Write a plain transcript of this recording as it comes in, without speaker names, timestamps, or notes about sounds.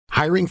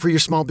Hiring for your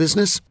small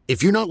business?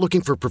 If you're not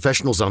looking for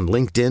professionals on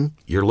LinkedIn,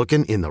 you're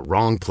looking in the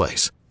wrong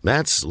place.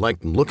 That's like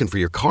looking for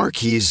your car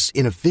keys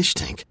in a fish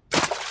tank.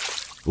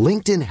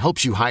 LinkedIn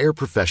helps you hire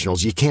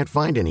professionals you can't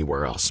find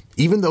anywhere else,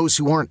 even those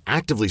who aren't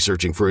actively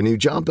searching for a new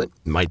job but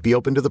might be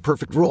open to the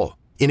perfect role.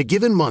 In a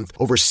given month,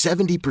 over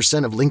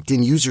 70% of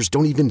LinkedIn users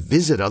don't even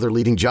visit other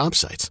leading job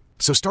sites.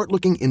 So start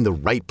looking in the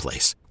right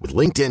place. With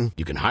LinkedIn,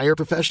 you can hire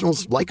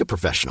professionals like a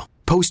professional.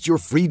 Post your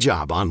free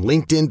job on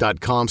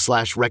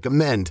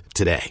linkedin.com/recommend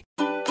today.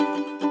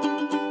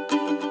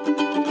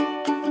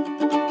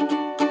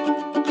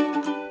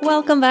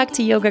 Welcome back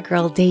to Yoga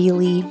Girl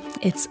Daily.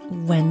 It's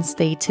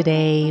Wednesday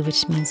today,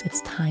 which means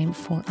it's time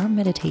for our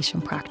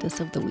meditation practice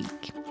of the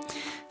week.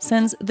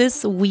 Since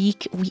this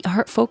week, we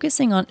are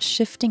focusing on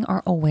shifting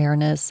our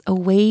awareness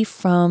away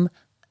from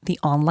the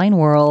online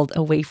world,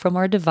 away from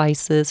our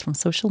devices, from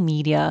social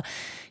media,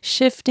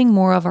 shifting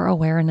more of our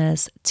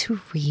awareness to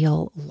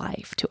real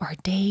life, to our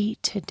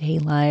day-to-day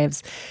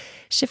lives,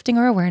 shifting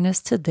our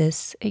awareness to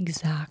this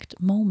exact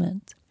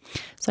moment.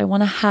 So I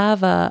want to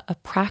have a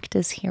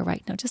practice here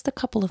right now, just a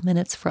couple of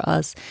minutes for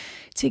us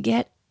to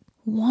get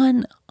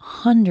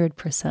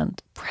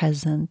 100%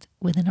 present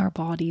within our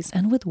bodies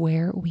and with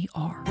where we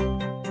are.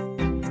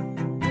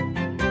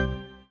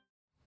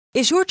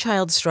 Is your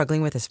child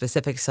struggling with a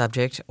specific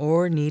subject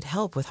or need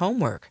help with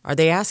homework? Are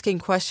they asking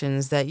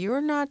questions that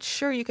you're not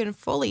sure you can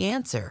fully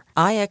answer?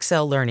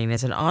 IXL Learning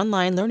is an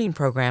online learning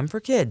program for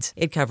kids.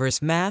 It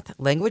covers math,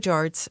 language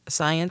arts,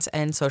 science,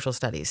 and social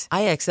studies.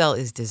 IXL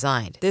is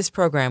designed. This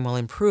program will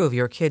improve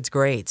your kids'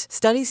 grades.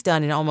 Studies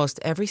done in almost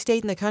every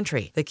state in the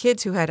country. The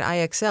kids who had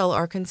IXL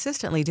are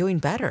consistently doing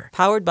better.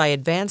 Powered by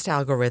advanced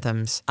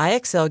algorithms,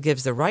 IXL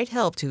gives the right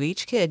help to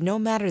each kid no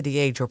matter the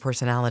age or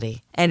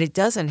personality. And it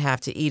doesn't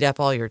have to eat up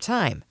all your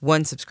time.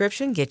 One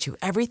subscription gets you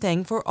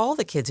everything for all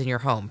the kids in your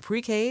home,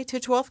 pre-K to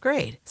 12th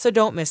grade. So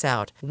don't miss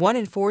out. 1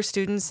 in 4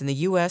 students in the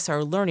U.S.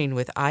 are learning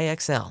with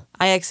IXL.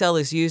 IXL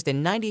is used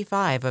in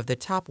 95 of the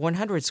top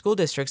 100 school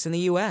districts in the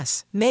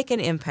U.S. Make an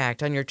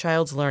impact on your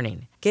child's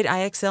learning. Get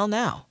IXL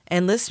now.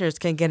 And listeners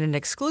can get an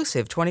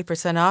exclusive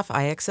 20% off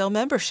IXL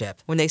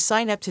membership when they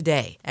sign up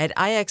today at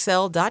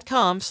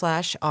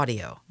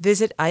IXL.com/audio.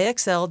 Visit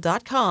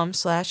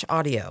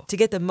IXL.com/audio to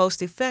get the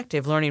most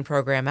effective learning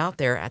program out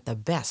there at the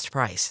best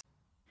price.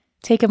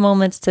 Take a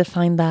moment to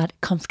find that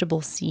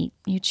comfortable seat.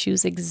 You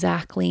choose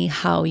exactly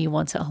how you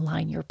want to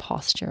align your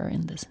posture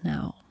in this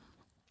now.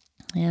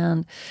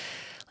 And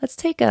let's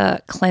take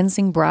a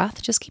cleansing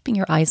breath, just keeping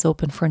your eyes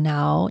open for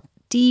now.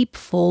 Deep,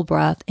 full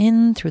breath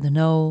in through the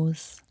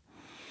nose,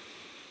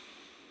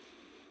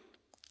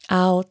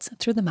 out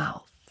through the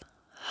mouth.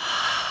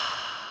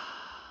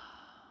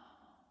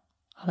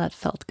 Oh, that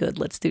felt good.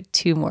 Let's do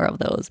 2 more of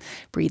those.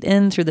 Breathe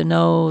in through the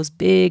nose,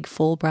 big,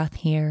 full breath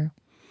here.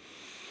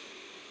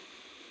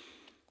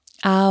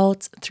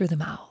 Out through the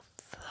mouth.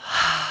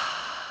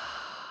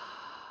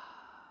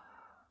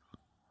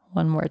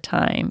 One more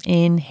time.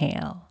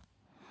 Inhale.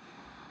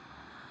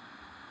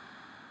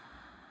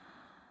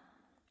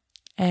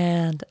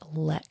 And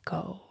let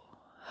go.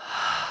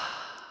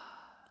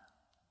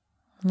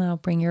 Now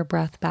bring your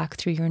breath back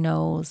through your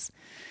nose,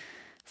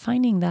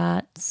 finding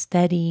that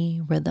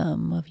steady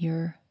rhythm of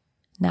your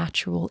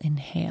natural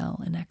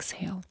inhale and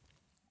exhale.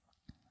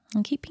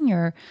 And keeping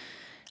your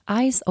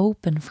eyes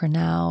open for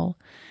now,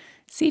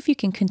 see if you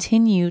can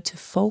continue to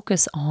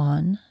focus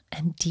on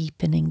and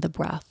deepening the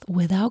breath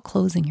without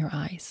closing your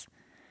eyes.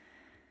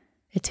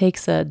 It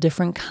takes a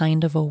different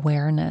kind of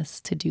awareness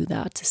to do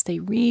that, to stay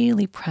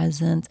really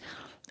present,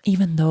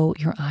 even though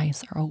your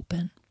eyes are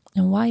open.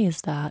 And why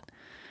is that?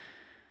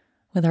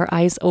 With our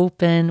eyes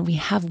open, we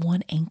have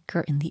one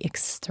anchor in the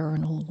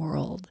external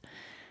world.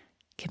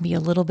 It can be a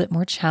little bit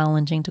more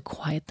challenging to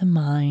quiet the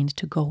mind,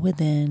 to go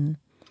within.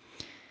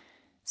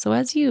 So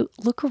as you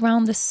look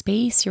around the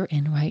space you're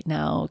in right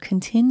now,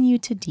 continue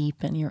to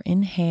deepen your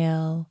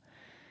inhale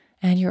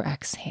and your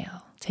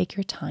exhale. Take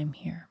your time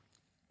here.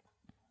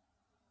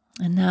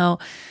 And now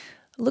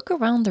look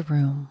around the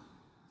room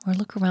or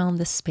look around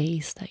the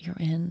space that you're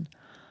in.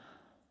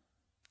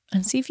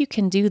 And see if you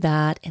can do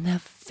that in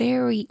a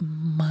very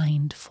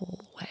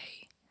mindful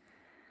way.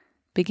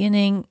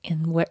 Beginning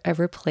in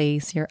whatever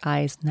place your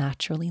eyes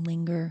naturally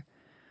linger.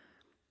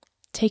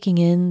 Taking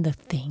in the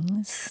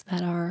things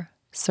that are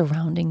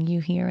surrounding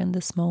you here in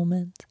this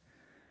moment.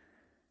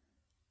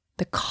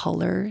 The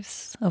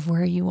colors of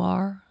where you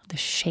are, the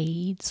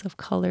shades of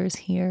colors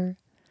here.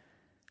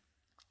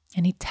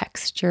 Any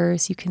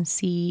textures you can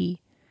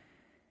see.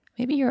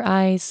 Maybe your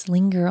eyes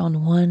linger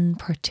on one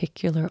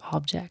particular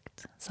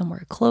object,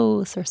 somewhere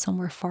close or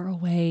somewhere far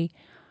away.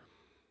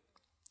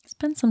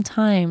 Spend some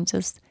time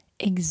just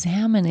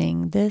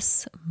examining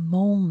this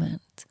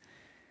moment.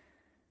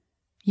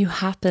 You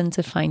happen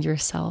to find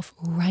yourself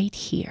right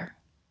here,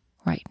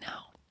 right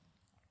now.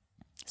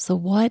 So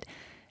what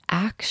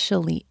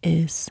actually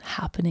is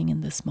happening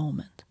in this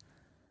moment?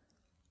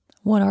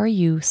 What are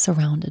you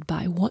surrounded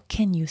by? What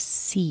can you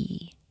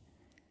see?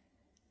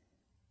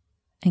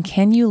 And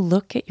can you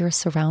look at your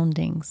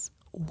surroundings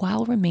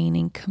while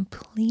remaining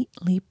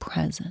completely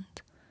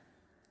present?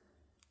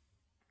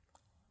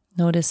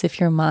 Notice if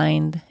your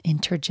mind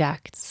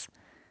interjects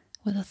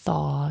with a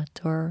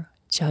thought or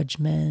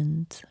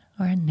judgment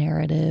or a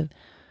narrative.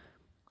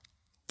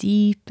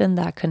 Deepen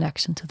that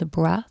connection to the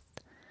breath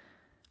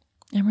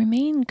and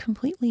remain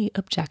completely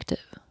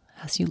objective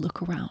as you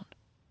look around.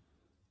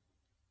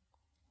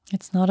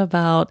 It's not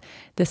about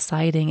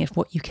deciding if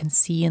what you can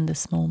see in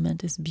this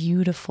moment is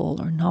beautiful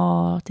or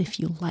not, if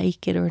you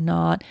like it or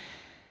not.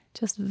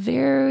 Just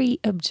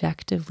very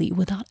objectively,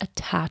 without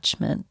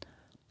attachment,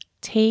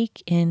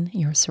 take in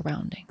your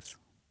surroundings.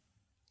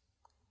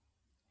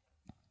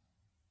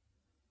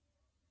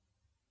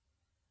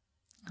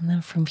 And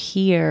then from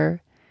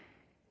here,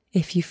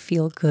 if you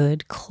feel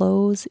good,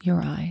 close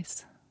your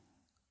eyes.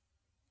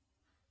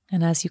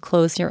 And as you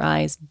close your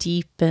eyes,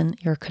 deepen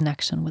your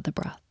connection with the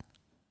breath.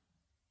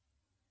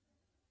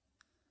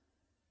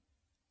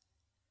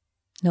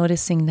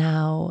 Noticing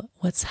now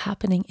what's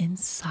happening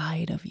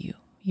inside of you.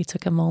 You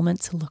took a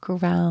moment to look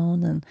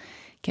around and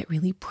get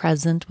really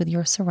present with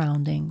your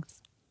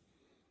surroundings.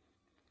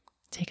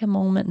 Take a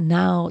moment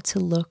now to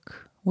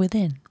look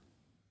within.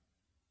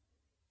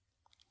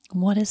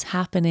 What is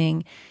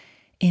happening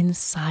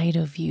inside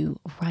of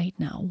you right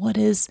now? What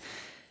is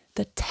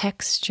the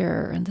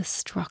texture and the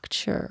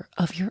structure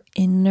of your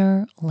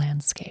inner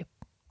landscape?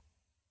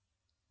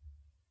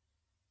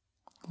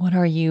 What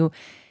are you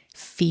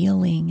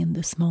feeling in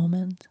this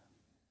moment?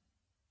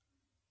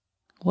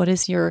 What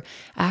is your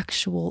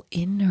actual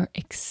inner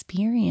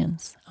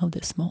experience of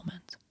this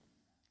moment?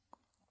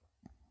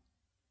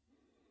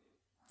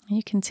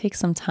 You can take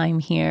some time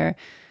here,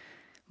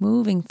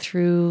 moving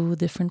through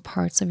different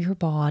parts of your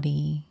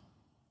body,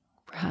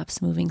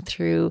 perhaps moving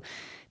through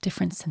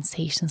different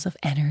sensations of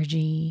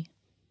energy,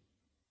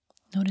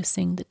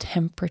 noticing the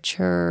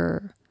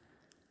temperature,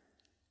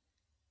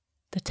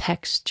 the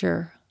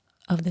texture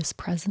of this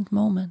present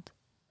moment.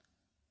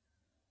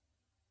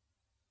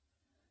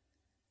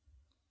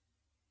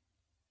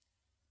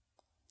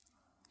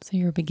 So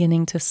you're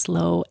beginning to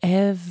slow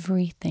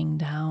everything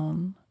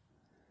down,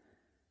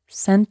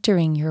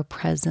 centering your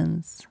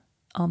presence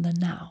on the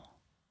now.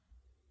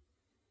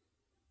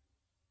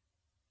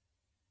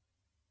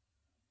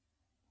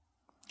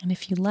 And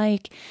if you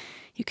like,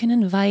 you can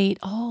invite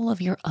all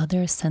of your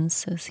other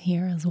senses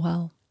here as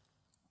well.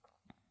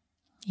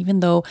 Even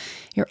though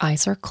your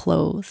eyes are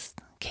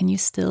closed, can you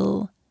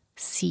still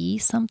see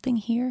something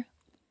here?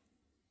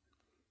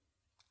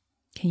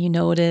 Can you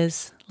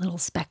notice little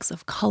specks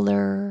of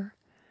color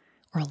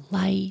or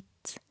light?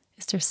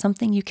 Is there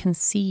something you can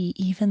see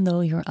even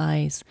though your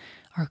eyes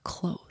are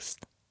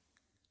closed?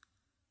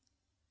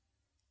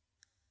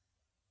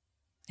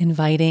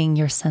 Inviting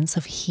your sense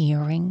of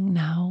hearing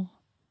now.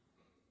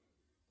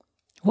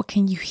 What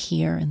can you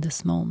hear in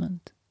this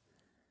moment?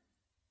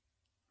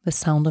 The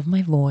sound of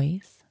my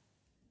voice.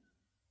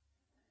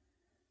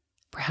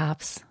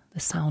 Perhaps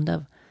the sound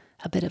of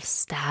a bit of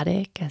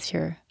static as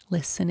you're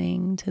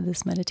listening to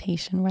this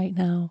meditation right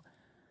now.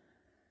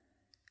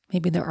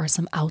 Maybe there are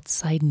some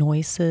outside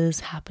noises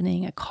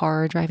happening, a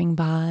car driving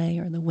by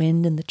or the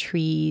wind in the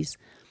trees.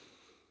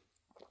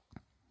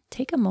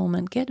 Take a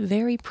moment, get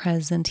very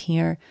present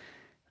here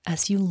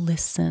as you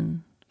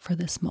listen for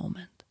this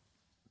moment.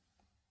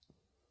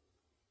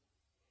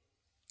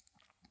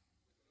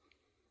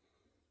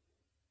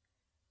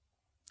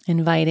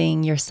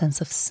 Inviting your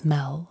sense of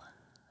smell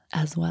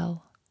as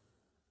well.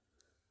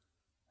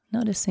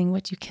 Noticing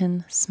what you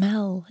can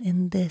smell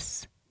in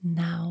this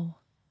now.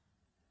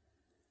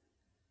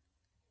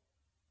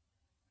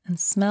 And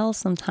smell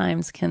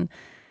sometimes can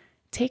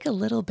take a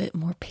little bit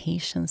more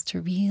patience to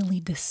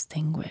really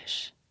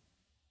distinguish.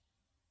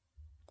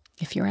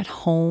 If you're at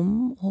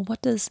home, well,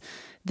 what does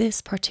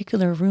this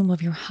particular room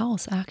of your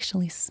house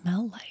actually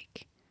smell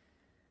like?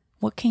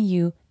 What can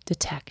you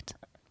detect?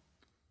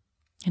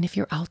 And if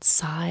you're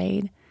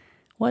outside,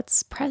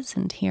 what's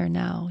present here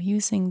now,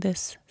 using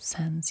this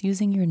sense,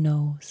 using your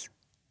nose,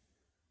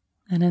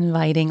 and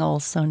inviting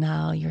also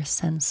now your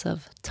sense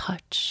of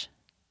touch.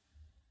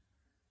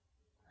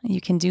 You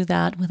can do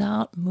that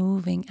without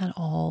moving at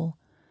all,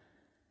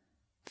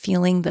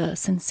 feeling the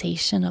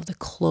sensation of the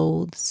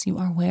clothes you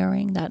are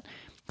wearing, that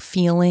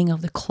feeling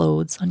of the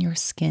clothes on your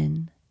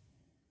skin,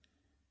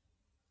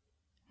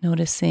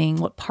 noticing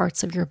what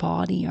parts of your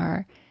body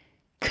are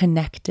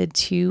connected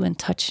to and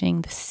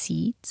touching the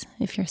seat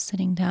if you're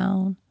sitting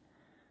down.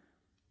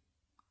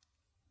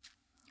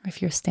 Or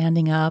if you're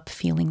standing up,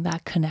 feeling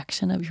that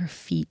connection of your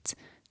feet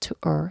to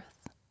earth.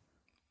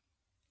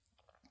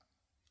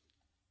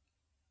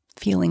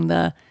 Feeling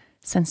the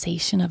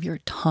sensation of your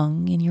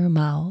tongue in your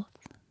mouth.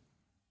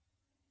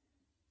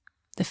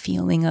 The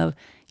feeling of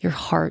your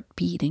heart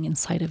beating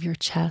inside of your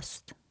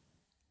chest.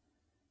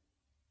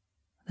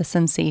 The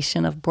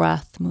sensation of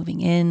breath moving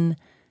in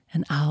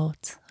and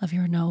out of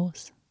your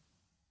nose.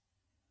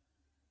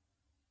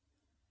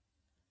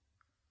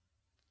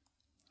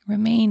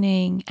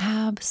 Remaining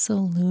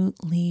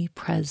absolutely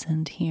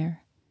present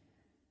here.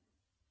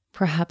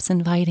 Perhaps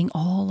inviting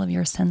all of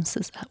your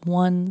senses at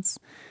once,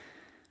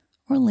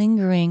 or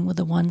lingering with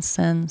the one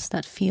sense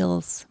that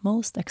feels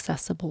most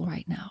accessible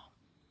right now.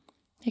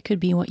 It It could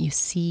be what you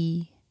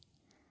see,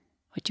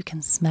 what you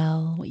can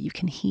smell, what you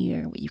can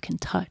hear, what you can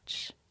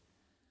touch.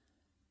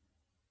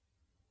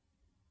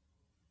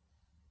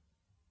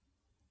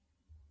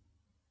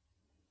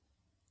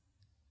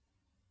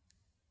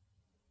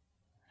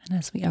 And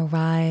as we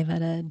arrive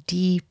at a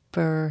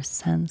deeper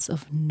sense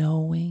of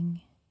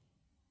knowing,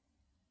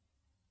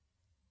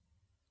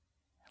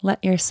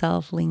 let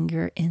yourself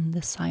linger in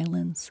the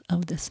silence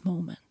of this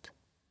moment.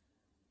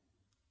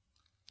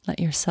 Let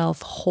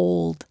yourself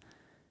hold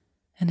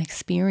and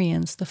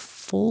experience the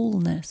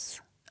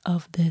fullness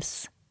of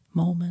this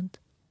moment.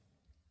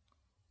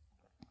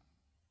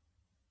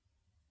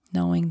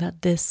 Knowing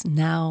that this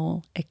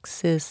now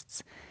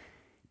exists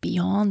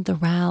beyond the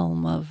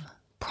realm of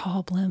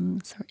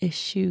problems or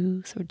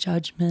issues or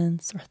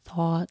judgments or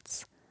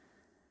thoughts.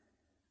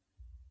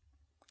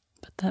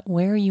 But that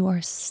where you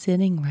are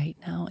sitting right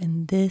now,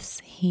 in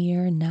this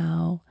here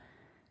now,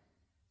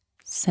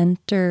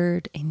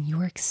 centered in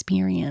your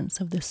experience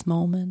of this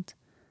moment,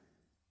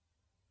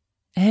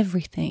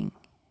 everything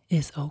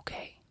is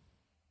okay.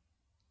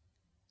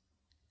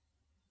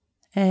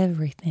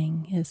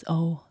 Everything is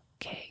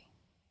okay.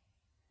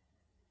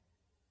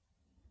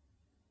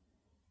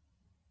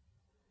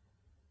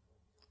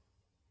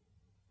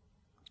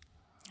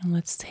 And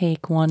let's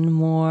take one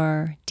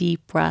more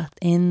deep breath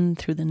in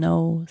through the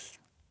nose,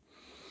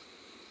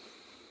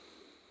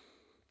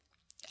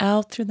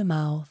 out through the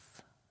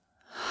mouth.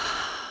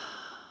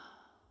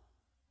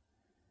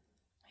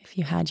 If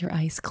you had your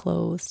eyes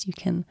closed, you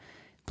can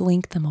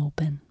blink them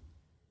open.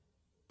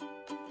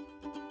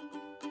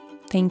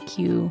 Thank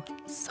you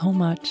so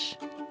much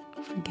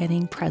for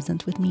getting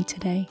present with me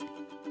today.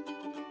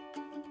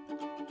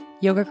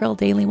 Yoga Girl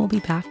Daily will be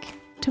back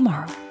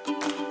tomorrow.